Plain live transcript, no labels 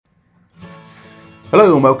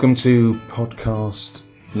Hello and welcome to podcast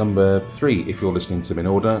number 3, if you're listening to them in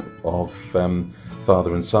order, of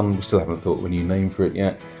Father and Son. We still haven't thought of a new name for it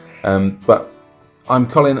yet. But I'm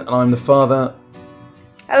Colin and I'm the father.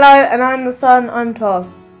 Hello, and I'm the son, I'm Tom.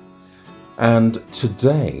 And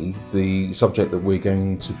today the subject that we're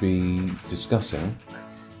going to be discussing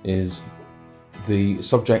is the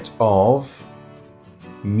subject of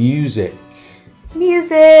music.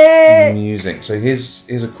 Music. So here's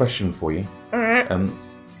a question for you.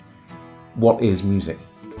 What is music?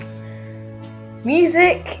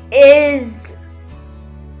 Music is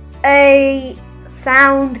a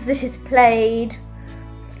sound that is played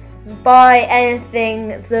by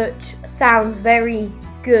anything that sounds very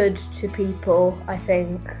good to people, I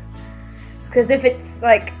think. Because if it's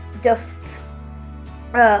like just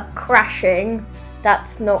crashing,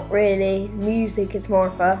 that's not really music, it's more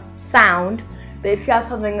of a sound. But if you have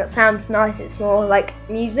something that sounds nice, it's more like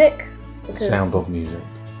music. The sound of music.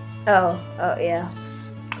 Oh yeah.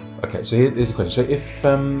 Okay, so here's the question. So if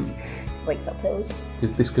Wakes up hills.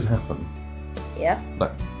 this could happen, Yeah.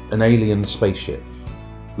 like an alien spaceship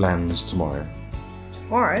lands tomorrow.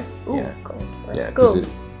 Tomorrow? Ooh, Yeah. God. Yeah, Cool. because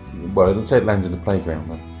it doesn't say it lands in the playground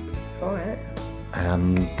then. Alright.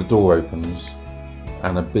 And the door opens,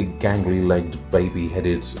 and a big gangly-legged,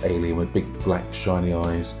 baby-headed alien with big black shiny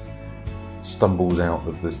eyes stumbles out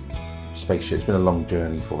of the spaceship. It's been a long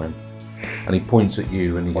journey for him, and he points at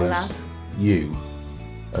you and he goes, "You,"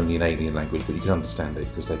 only in alien language, but you can understand it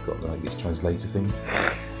because they've got like this translator thing.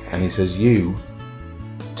 And he says, "You,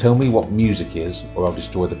 tell me what music is, or I'll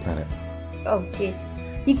destroy the planet." Oh, jeez.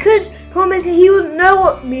 You could promise he wouldn't know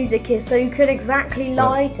what music is, so you could exactly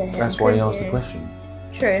lie to him. That's why he asked you? the question.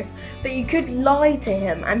 True, but you could lie to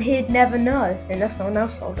him and he'd never know unless someone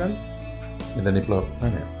else told him. And then he'd blow up the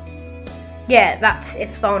planet. Yeah, that's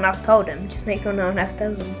if someone else told him. Just make sure no one else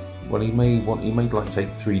tells him. Well, he may like take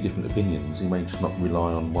 3 different opinions. He may just not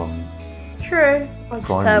rely on one. True. I'll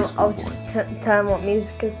Primary just tell him what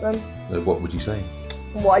music is then. What would you say?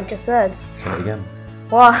 What I just said. Say it again.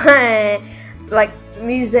 Why? Like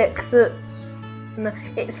music that's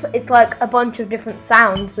it's like a bunch of different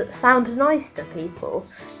sounds that sound nice to people.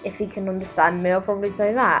 If he can understand me, I'll probably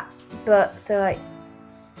say that. But so like,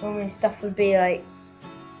 normally stuff would be like.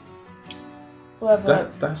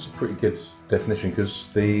 That's a pretty good definition, because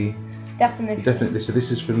the Definition. So this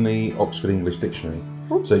is from the Oxford English Dictionary.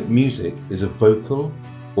 Ooh. So music is a vocal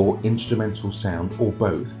or instrumental sound, or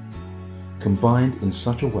both, combined in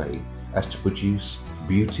such a way as to produce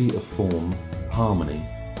beauty of form, harmony,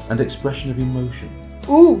 and expression of emotion.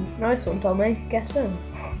 Ooh, nice one, Tommy. Get in.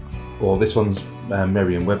 Or this one's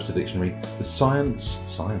Merriam-Webster Dictionary: the science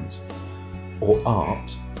or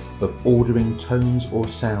art of ordering tones or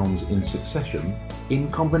sounds in succession,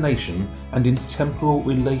 in combination, and in temporal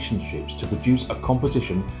relationships to produce a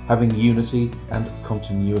composition having unity and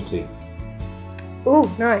continuity. Ooh,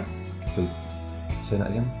 nice. So, say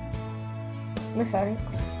that again. No, sorry.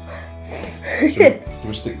 Do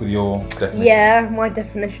we stick with your definition? Yeah, my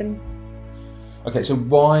definition. Okay, so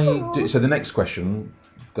so the next question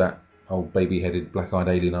that old baby-headed black-eyed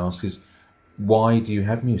alien asks is, why do you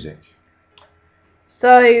have music?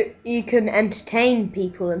 So you can entertain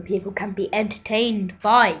people, and people can be entertained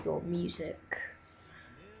by your music.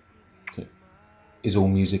 Is all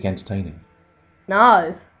music entertaining?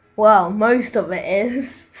 No. Well, most of it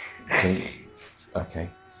is. Okay.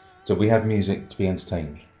 So we have music to be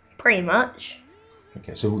entertained? Pretty much.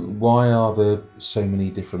 Okay, so why are there so many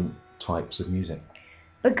different types of music?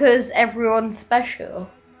 Because everyone's special.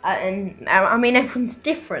 And I mean, everyone's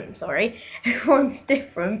different, sorry. Everyone's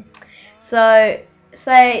different. So,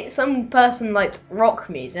 say some person likes rock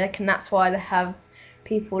music, and that's why they have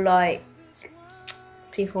people like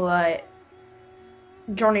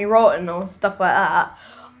Johnny Rotten or stuff like that.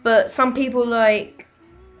 But some people like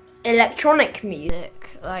electronic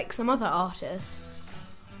music, like some other artists.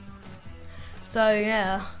 So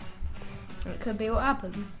yeah, it could be what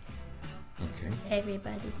happens. Okay.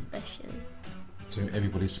 Everybody's special. So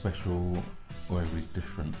everybody's special, or everybody's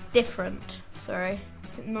different? Different, sorry.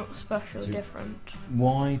 Not special, So different.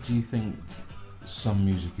 Why do you think some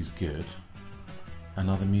music is good and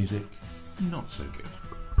other music not so good?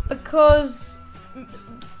 Because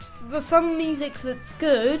there's some music that's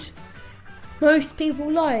good, most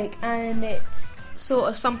people like, and it's sort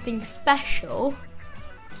of something special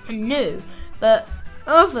and new. But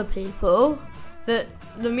other people, that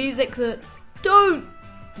the music that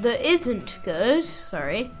isn't good,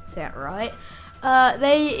 sorry, say that right,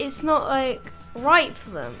 it's not like right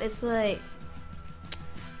for them. It's like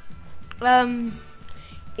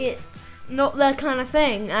it's not their kind of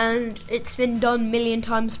thing, and it's been done a million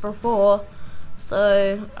times before,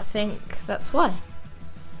 So I think that's why.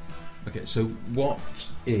 Okay, so what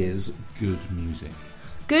is good music?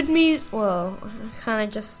 Good music, well, kind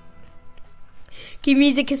of just... Good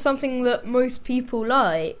music is something that most people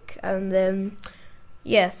like, and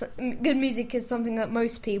yes, good music is something that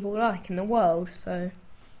most people like in the world, so...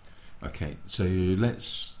 Okay, so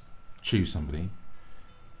let's choose somebody.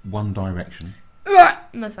 One Direction.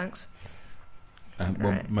 No thanks. Well,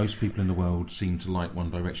 Right. most people in the world seem to like One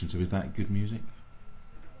Direction, so is that good music?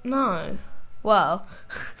 No. Well,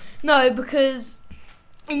 no, because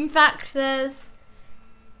in fact there's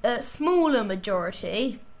a smaller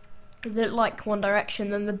majority that like One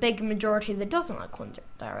Direction than the big majority that doesn't like One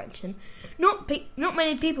Direction. Not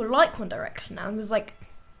many people like One Direction now. There's like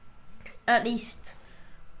at least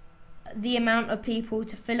the amount of people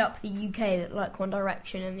to fill up the UK that like One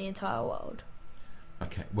Direction in the entire world.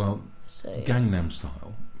 Okay, well, So Gangnam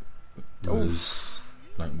Style was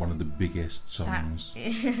like one of the biggest songs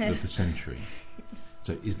of the century.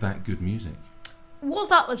 So is that good music?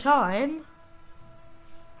 was at the time.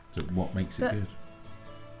 So what makes it good?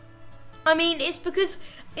 I mean, it's because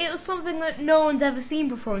it was something that no one's ever seen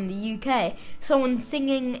before in the UK. Someone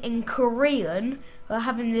singing in Korean or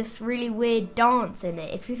having this really weird dance in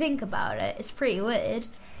it. If you think about it, it's pretty weird.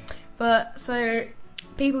 But so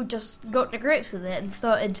people just got to grips with it and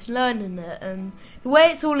started learning it. And the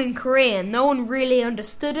way it's all in Korean, no one really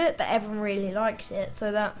understood it, but everyone really liked it.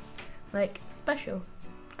 So that's like special.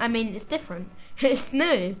 I mean, it's different. It's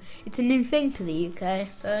new. It's a new thing to the UK.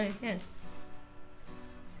 So yeah.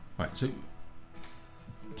 Right, so do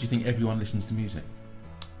you think everyone listens to music?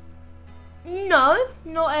 No,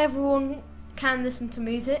 not everyone can listen to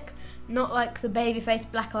music. Not like the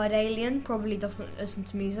baby-faced black-eyed alien probably doesn't listen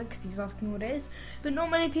to music because he's asking what it is. But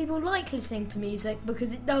not many people like listening to music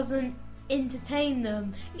because it doesn't entertain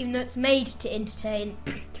them, even though it's made to entertain.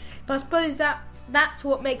 But I suppose that's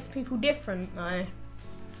what makes people different, though.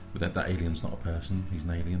 But that alien's not a person, he's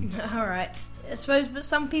an alien. Alright, I suppose, but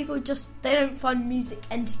some people they don't find music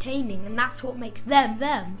entertaining, and that's what makes them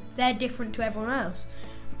them. They're different to everyone else.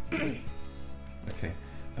 Okay.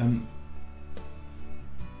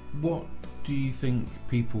 What do you think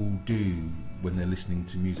people do when they're listening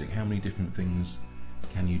to music? How many different things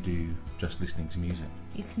can you do just listening to music?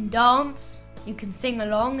 You can dance, you can sing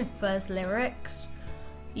along if there's lyrics,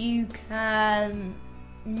 you can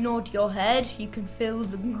nod your head, you can feel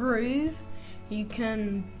the groove, you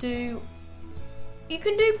can do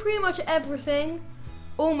pretty much everything,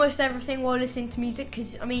 almost everything while listening to music,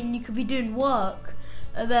 because I mean you could be doing work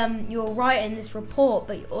and then you're writing this report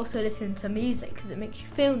but you're also listening to music because it makes you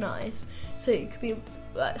feel nice. So you could be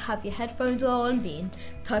have your headphones on,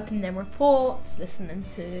 typing them reports, listening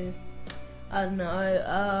to I don't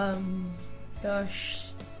know,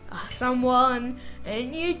 someone,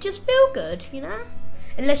 and you just feel good, you know?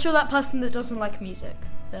 Unless you're that person that doesn't like music,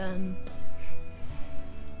 then...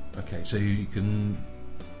 Okay, so you can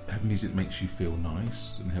have music that makes you feel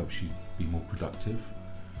nice and helps you be more productive.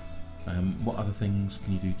 What other things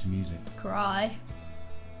can you do to music? Cry.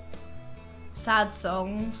 Sad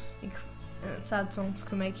songs. Sad songs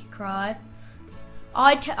can make you cry.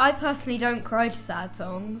 I personally don't cry to sad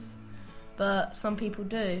songs, but some people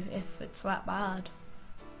do if it's that bad,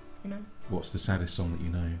 you know? What's the saddest song that you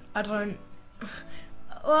know? I don't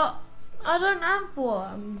have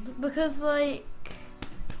one, because like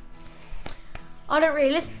I don't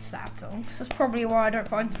really listen to sad songs. That's probably why I don't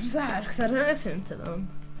find them sad, because I don't listen to them.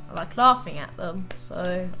 I like laughing at them,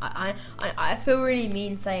 so I feel really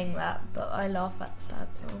mean saying that, but I laugh at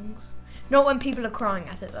sad songs. Not when people are crying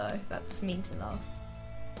at it though, that's mean to laugh.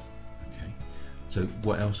 Okay, so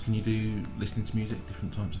what else can you do listening to music,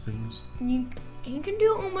 different types of things? You can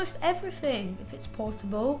do almost everything if it's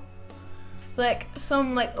portable. Like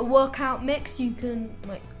a workout mix, you can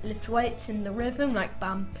like lift weights in the rhythm, like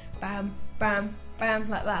bam, bam, bam, bam,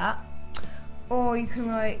 like that. Or you can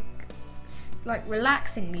like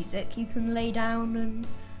relaxing music, you can lay down and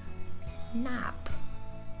nap.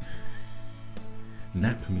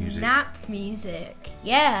 Nap music? Nap music,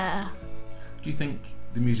 yeah. Do you think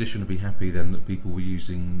the musician would be happy then that people were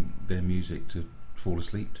using their music to fall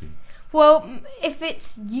asleep to? Well, if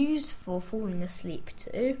it's used for falling asleep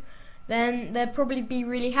to, then they'd probably be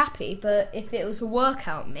really happy. But if it was a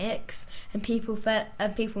workout mix and people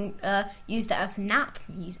used it as nap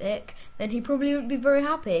music, then he probably wouldn't be very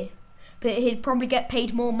happy. But he'd probably get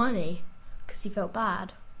paid more money because he felt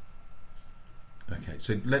bad. Okay,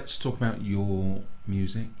 so let's talk about your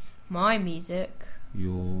music. My music?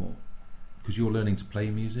 Because you're learning to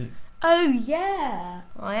play music. Oh yeah,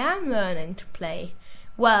 I am learning to play.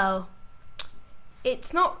 Well,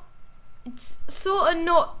 it's sort of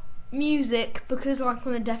not music because, like,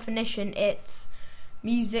 on the definition, it's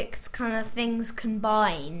music's kind of things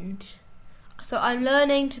combined. So I'm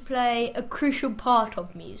learning to play a crucial part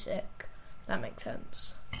of music. That makes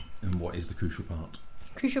sense. And what is the crucial part?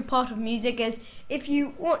 Crucial part of music is, if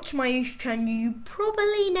you watch my YouTube channel, you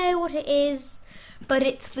probably know what it is, but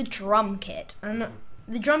it's the drum kit. And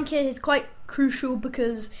the drum kit is quite crucial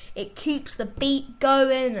because it keeps the beat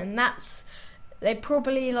going, and they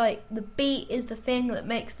probably, like, the beat is the thing that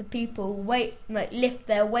makes the people lift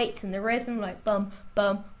their weights in the rhythm, like bum,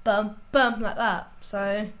 bum, bum, bum, like that.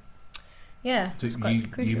 So, yeah, so it's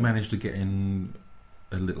quite crucial. You managed to get in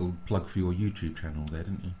a little plug for your YouTube channel there,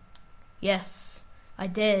 didn't you? Yes, I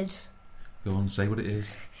did. Go on, say what it is.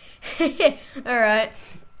 Alright.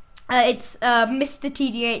 It's Mr.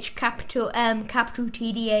 TDH, capital M, capital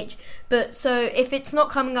TDH. But so if it's not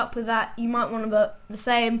coming up with that, you might want to put the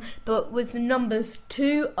same, but with the numbers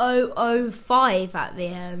 2005 at the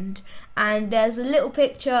end. And there's a little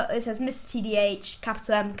picture. It says Mr. TDH,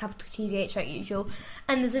 capital M, capital TDH, like usual.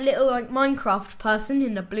 And there's a little, like, Minecraft person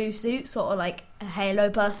in a blue suit, sort of like a Halo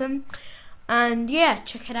person. And yeah,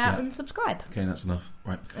 check it out and subscribe. Okay, that's enough.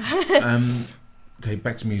 Right. Okay,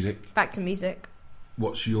 back to music. Back to music.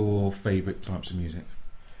 What's your favourite types of music?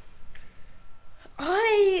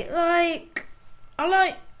 I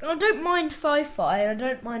don't mind sci-fi, and I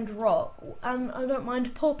don't mind rock, and I don't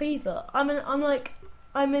mind pop either. I'm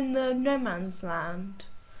in the no man's land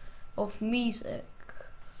of music.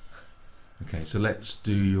 Okay, so let's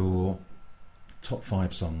do your top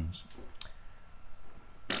 5 songs.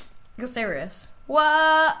 You're serious?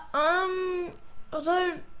 What? I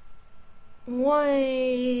don't.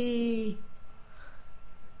 Why?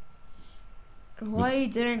 Why are you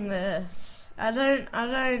doing this? I don't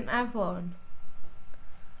have one.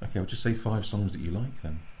 Okay, I'll just say 5 songs that you like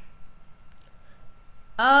then.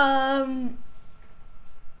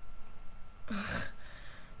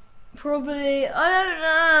 Probably, I don't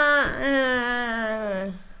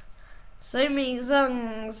know. So many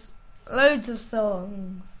songs. Loads of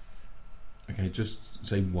songs. Okay, just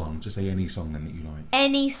say one. Just say any song then that you like.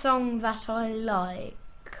 Any song that I like.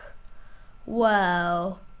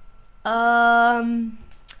 Well, I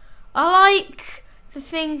like the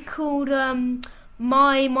thing called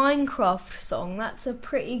My Minecraft Song. That's a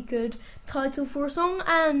pretty good title for a song,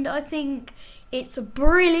 and I think it's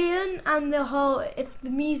brilliant, and if the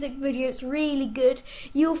music video is really good,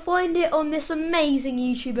 you'll find it on this amazing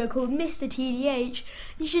YouTuber called Mr. TDH.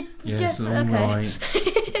 You should Right.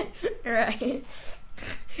 Right.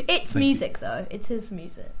 It's music though. It's his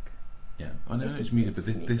music. Yeah, I know it's music, but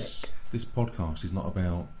this podcast is not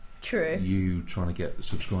about you trying to get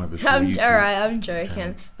subscribers. I'm joking,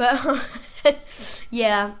 channel. But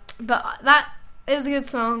yeah, but that it was a good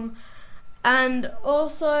song, and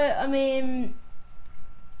also I mean,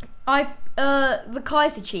 the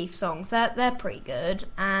Kaiser Chief songs they're pretty good,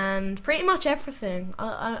 and pretty much everything.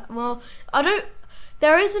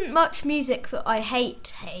 There isn't much music that I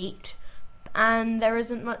hate, and there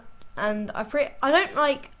isn't much, and I don't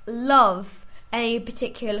love a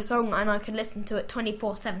particular song, and I can listen to it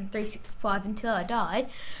 24/7, 365 until I die.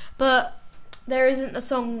 But there isn't a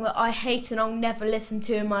song that I hate and I'll never listen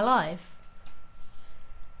to in my life.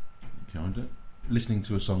 Listening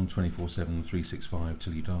to a song 24/7, 365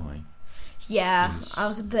 till you die. Yeah, I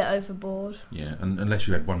was a bit overboard. Yeah, and unless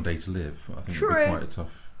you had one day to live, I think it'd be quite a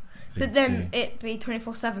tough thing. But then it'd be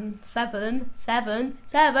 24/7,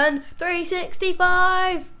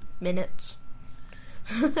 365 minutes.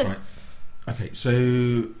 Right. Okay,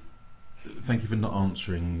 so thank you for not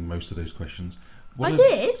answering most of those questions. I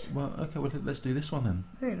did. Well, okay, well, let's do this one then.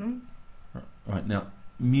 Hmm. Right, now,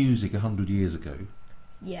 music 100 years ago.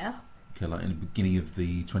 Yeah. Okay, like in the beginning of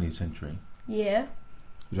the 20th century. Yeah.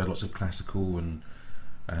 We had lots of classical and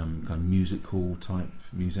kind of music hall type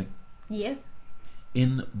music. Yeah.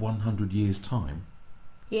 In 100 years' time.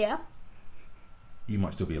 Yeah. You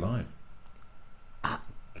might still be alive.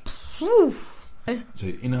 Oof. So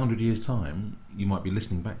in 100 years' time, you might be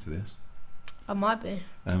listening back to this. I might be.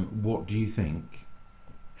 What do you think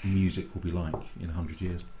music will be like in 100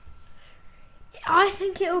 years? I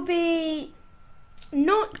think it will be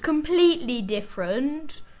not completely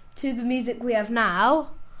different to the music we have now,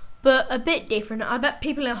 but a bit different. I bet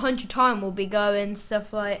people in 100 time will be going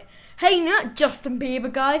stuff like, hey, you know that Justin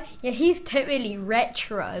Bieber guy? Yeah, he's totally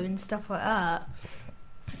retro and stuff like that.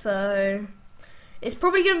 So it's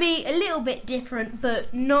probably going to be a little bit different,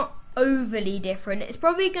 but not overly different. It's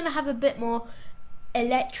probably going to have a bit more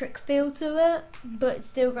electric feel to it, but it's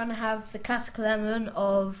still going to have the classical element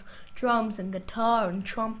of drums and guitar and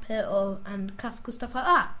trumpet and classical stuff like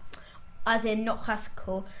that. as in not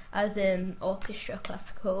classical, as in orchestra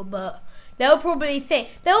classical, but they'll probably think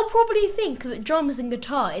that drums and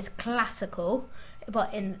guitar is classical,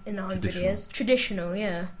 but in 100 years, traditional,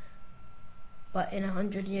 yeah. But in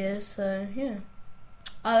 100 years, so yeah,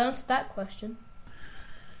 I answered that question.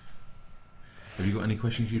 Have you got any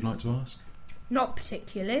questions you'd like to ask? Not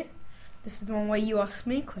particularly. This is the one where you ask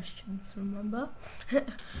me questions, remember?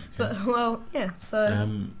 But, well, yeah, so...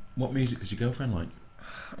 what music does your girlfriend like?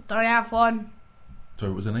 I don't have one.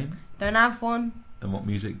 Sorry, what was her name? Don't have one. And what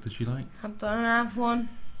music does she like? I don't have one.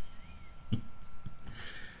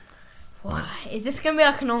 Why? Is this going to be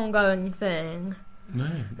like an ongoing thing? No.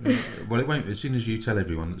 Well, it won't. As soon as you tell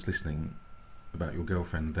everyone that's listening about your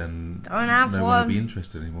girlfriend, then Don't have no one. one will be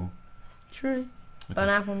interested anymore. True. Okay. Don't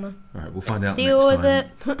have one though. Right, we'll find out Deal next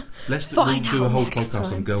with time. it. Let's Find do a out whole next podcast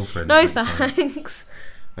time. on girlfriends. No next time. thanks.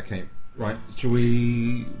 Okay, right.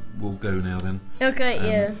 We'll go now then. Okay,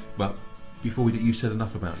 yeah. But before we do, you said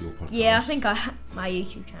enough about your podcast. Yeah, I think my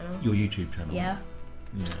YouTube channel. Your YouTube channel. Yeah.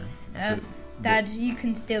 Yeah. Dad, you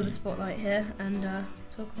can steal the spotlight here and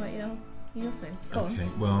talk about your thing. Go Okay,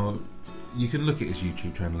 on. well, you can look at his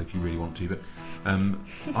YouTube channel if you really want to, but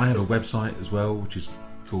I have a website as well, which is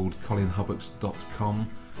called colinhubbocks.com.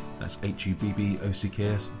 That's HUBBOCKS.com.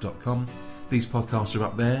 These podcasts are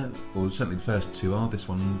up there, or certainly the first two are. This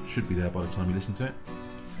one should be there by the time you listen to it.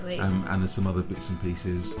 And there's some other bits and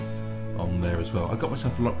pieces on there as well. I got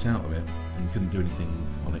myself locked out of it and couldn't do anything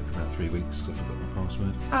on it for about 3 weeks because I forgot my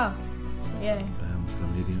password. Oh, yeah. Because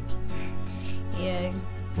I'm an idiot. Yeah.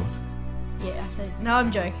 What? Yeah, I said... No,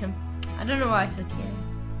 I'm joking. I don't know why I said yeah.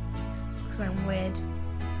 Because I'm weird.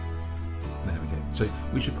 There we go. So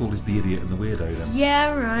we should call this The Idiot and the Weirdo then.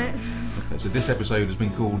 Yeah, right. Okay, so this episode has been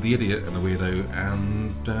called The Idiot and the Weirdo,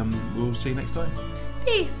 and we'll see you next time.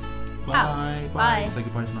 Peace. Bye. Out. Bye. Bye. Say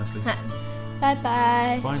goodbye nicely. Bye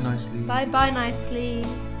bye. Bye nicely. Bye bye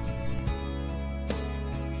nicely.